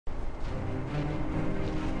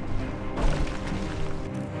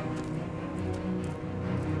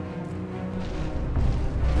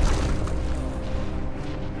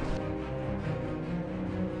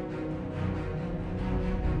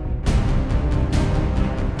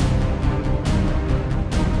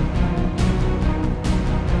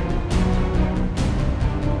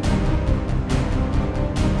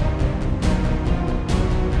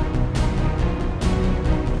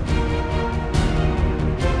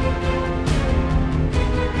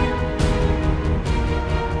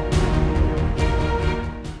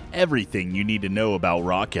everything you need to know about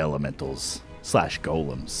rock elementals /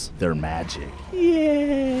 golems. They're magic.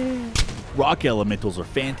 Yeah! Rock elementals are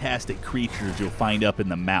fantastic creatures you'll find up in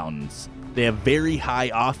the mountains. They have very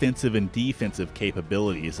high offensive and defensive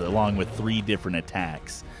capabilities, along with 3 different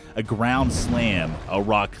attacks: a ground slam, a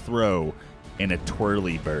rock throw, and a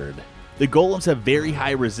twirly bird. The golems have very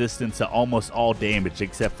high resistance to almost all damage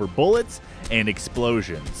except for bullets and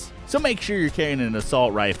explosions, so make sure you're carrying an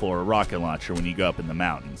assault rifle or a rocket launcher when you go up in the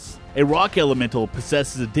mountains. A rock elemental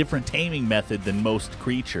possesses a different taming method than most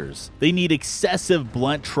creatures. They need excessive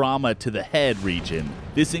blunt trauma to the head region.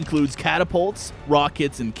 This includes catapults,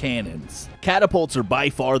 rockets, and cannons. Catapults are by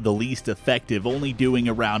far the least effective, only doing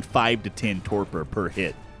around 5 to 10 torpor per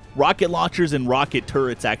hit. Rocket launchers and rocket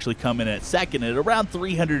turrets actually come in at second at around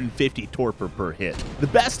 350 torpor per hit. The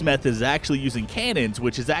best method is actually using cannons,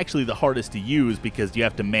 which is actually the hardest to use because you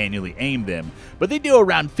have to manually aim them, but they do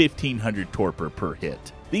around 1500 torpor per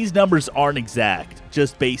hit. These numbers aren't exact,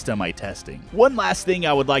 just based on my testing. One last thing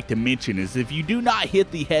I would like to mention is if you do not hit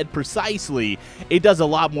the head precisely, it does a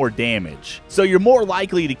lot more damage. So you're more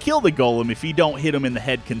likely to kill the golem if you don't hit him in the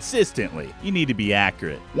head consistently. You need to be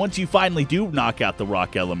accurate. Once you finally do knock out the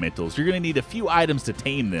rock elementals, you're going to need a few items to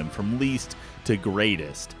tame them from least to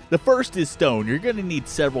greatest. The first is stone. You're going to need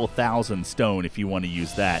several thousand stone if you want to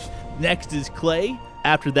use that. Next is clay.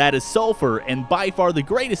 After that is sulfur, and by far the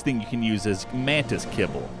greatest thing you can use is mantis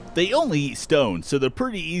kibble. They only eat stone, so they're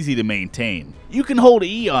pretty easy to maintain. You can hold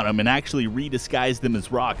E on them and actually redisguise them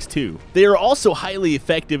as rocks too. They are also highly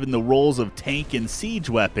effective in the roles of tank and siege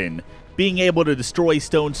weapon, being able to destroy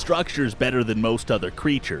stone structures better than most other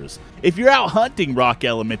creatures. If you're out hunting rock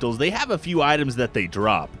elementals, they have a few items that they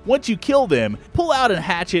drop. Once you kill them, pull out a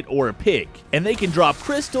hatchet or a pick, and they can drop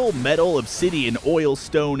crystal, metal, obsidian, oil,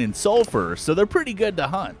 stone, and sulfur, so they're pretty good to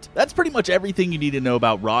hunt. That's pretty much everything you need to know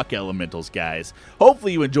about rock elementals, guys.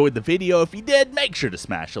 Hopefully you enjoyed the video. If you did, make sure to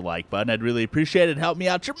smash the like button. I'd really appreciate it. It'd help me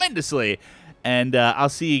out tremendously. And I'll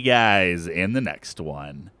see you guys in the next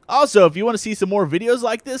one. Also, if you want to see some more videos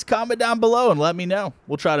like this, comment down below and let me know.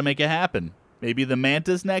 We'll try to make it happen. Maybe the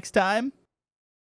mantis next time?